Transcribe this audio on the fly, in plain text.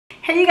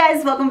Hey you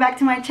guys, welcome back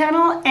to my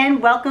channel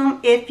and welcome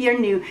if you're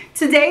new.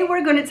 Today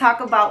we're going to talk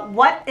about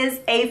what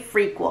is a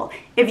frequel.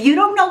 If you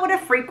don't know what a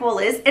frequel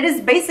is, it is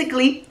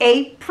basically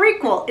a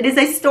prequel. It is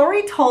a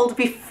story told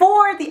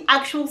before the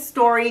actual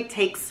story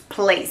takes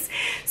place.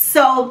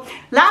 So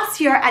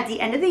last year at the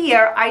end of the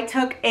year, I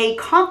took a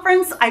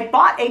conference. I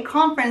bought a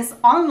conference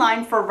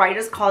online for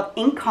writers called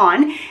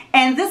InkCon,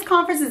 and this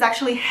conference is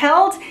actually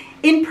held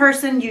in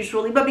person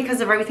usually, but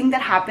because of everything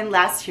that happened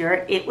last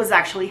year, it was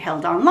actually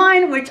held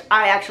online, which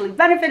I actually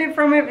benefited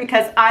from it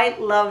because I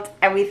loved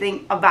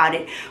everything about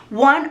it.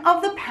 One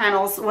of the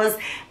panels was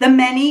the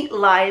many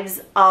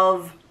lives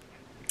of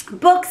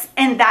books,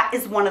 and that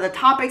is one of the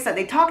topics that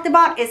they talked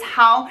about, is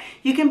how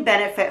you can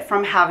benefit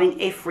from having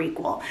a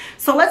frequel.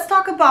 So let's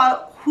talk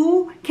about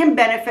who can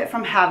benefit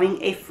from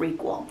having a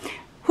frequel.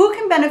 Who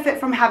can benefit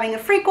from having a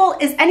frequel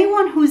is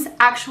anyone who's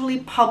actually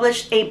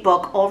published a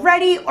book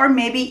already, or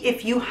maybe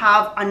if you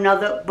have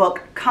another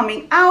book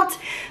coming out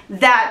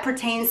that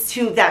pertains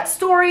to that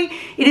story.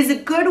 It is a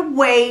good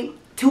way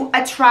to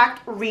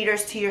attract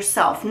readers to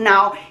yourself.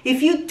 Now,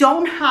 if you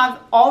don't have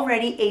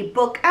already a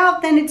book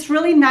out, then it's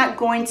really not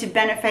going to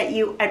benefit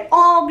you at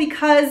all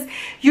because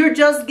you're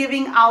just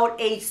giving out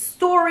a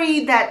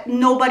story that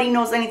nobody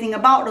knows anything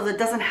about or that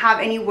doesn't have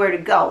anywhere to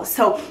go.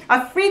 So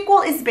a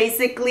frequel is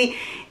basically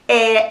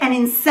an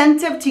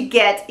incentive to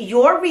get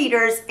your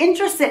readers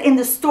interested in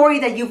the story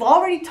that you've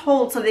already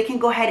told so they can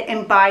go ahead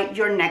and buy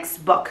your next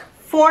book.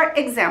 For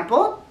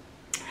example,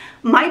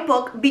 my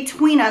book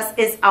Between Us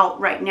is out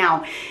right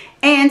now,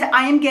 and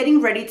I am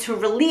getting ready to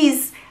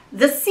release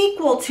the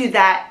sequel to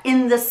that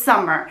in the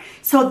summer.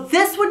 So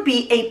this would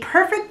be a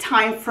perfect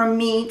time for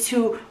me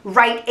to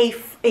write a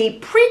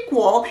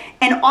prequel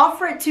and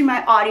offer it to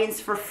my audience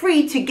for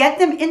free to get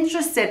them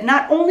interested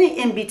not only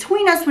in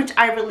Between Us, which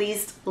I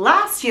released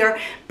last year,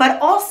 but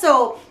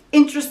also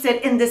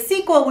interested in the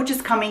sequel, which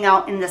is coming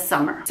out in the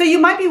summer. So you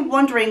might be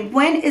wondering,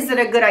 when is it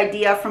a good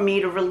idea for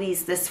me to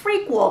release this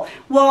prequel?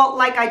 Well,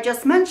 like I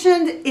just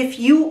mentioned, if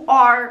you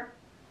are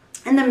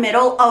in the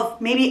middle of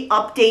maybe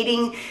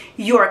updating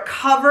your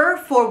cover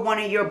for one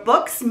of your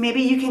books, maybe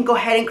you can go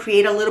ahead and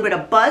create a little bit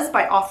of buzz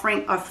by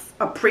offering a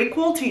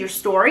prequel to your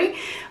story.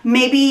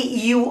 Maybe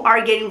you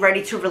are getting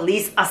ready to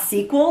release a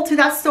sequel to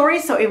that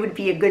story, so it would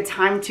be a good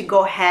time to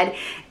go ahead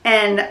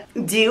and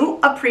do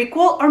a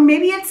prequel. Or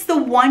maybe it's the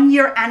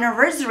 1-year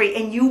anniversary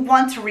and you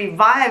want to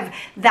revive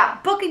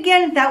that book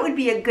again. That would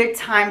be a good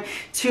time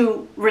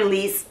to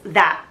release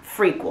that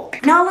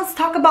prequel. Now let's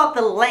talk about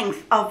the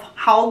length of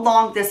how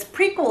long this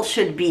prequel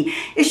should be.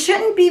 It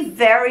shouldn't be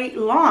very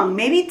long,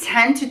 maybe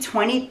 10 to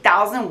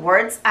 20,000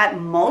 words at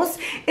most.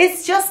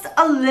 It's just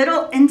a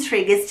little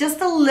intrigue. It's just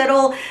a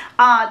little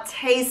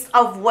taste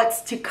of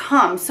what's to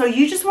come. So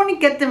you just want to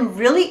get them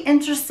really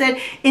interested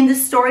in the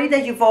story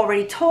that you've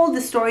already told,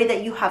 the story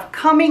that you have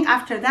coming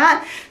after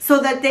that, so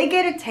that they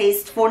get a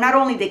taste for not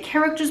only the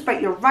characters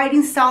but your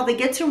writing style. They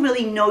get to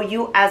really know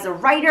you as a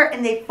writer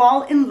and they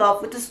fall in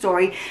love with the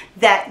story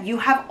that you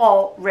have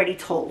already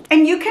told.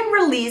 And you can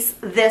release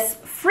this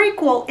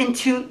prequel in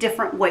 2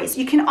 different ways.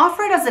 You can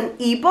offer it as an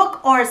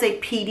ebook or as a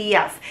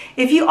PDF.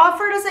 If you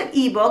offer it as an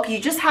ebook, you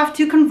just have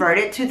to convert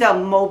it to the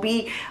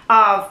Mobi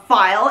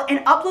file and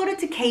upload it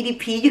to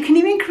KDP. You can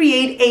even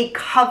create a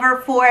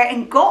cover for it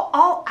and go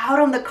all out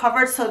on the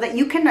cover so that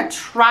you can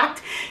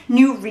attract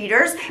new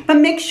readers, but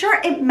make sure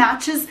it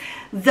matches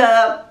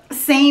the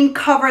same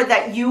cover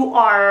that you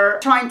are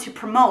trying to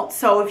promote.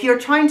 So if you're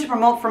trying to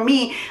promote, for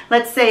me,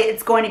 let's say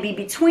it's going to be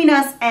Between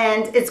Us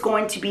and it's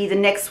going to be the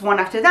next one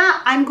after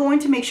that, I'm going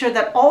to make sure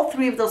that all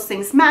 3 of those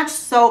things match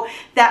so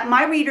that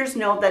my readers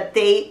know that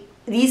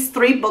these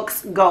 3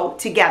 books go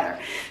together.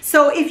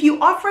 So if you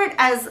offer it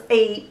as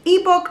a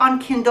ebook on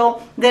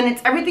Kindle, then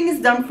everything is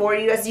done for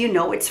you. As you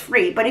know, it's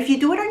free. But if you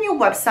do it on your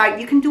website,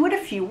 you can do it a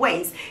few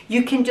ways.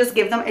 You can just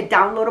give them a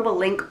downloadable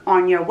link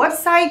on your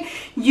website.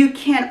 You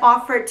can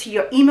offer it to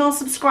your email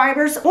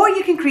subscribers, or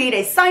you can create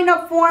a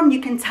sign-up form. You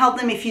can tell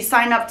them if you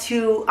sign up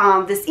to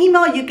this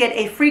email, you get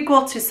a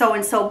prequel to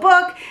so-and-so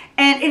book.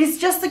 And it is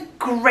just a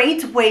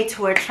great way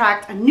to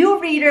attract new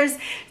readers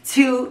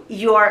to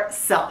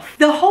yourself.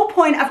 The whole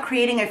point of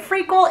creating a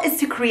prequel is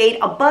to create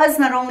a buzz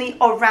not only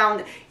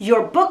around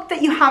your book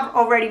that you have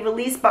already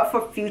released, but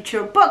for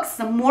future books.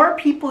 The more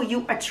people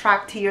you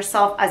attract to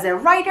yourself as a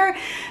writer,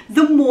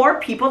 the more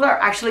people are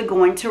actually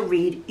going to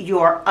read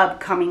your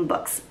upcoming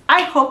books.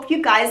 I hope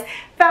you guys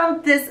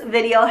found this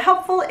video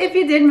helpful. If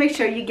you did, make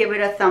sure you give it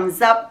a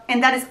thumbs up.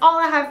 And that is all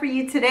I have for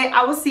you today.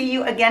 I will see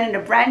you again in a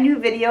brand new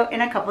video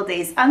in a couple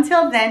days.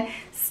 Until then,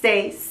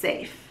 stay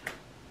safe.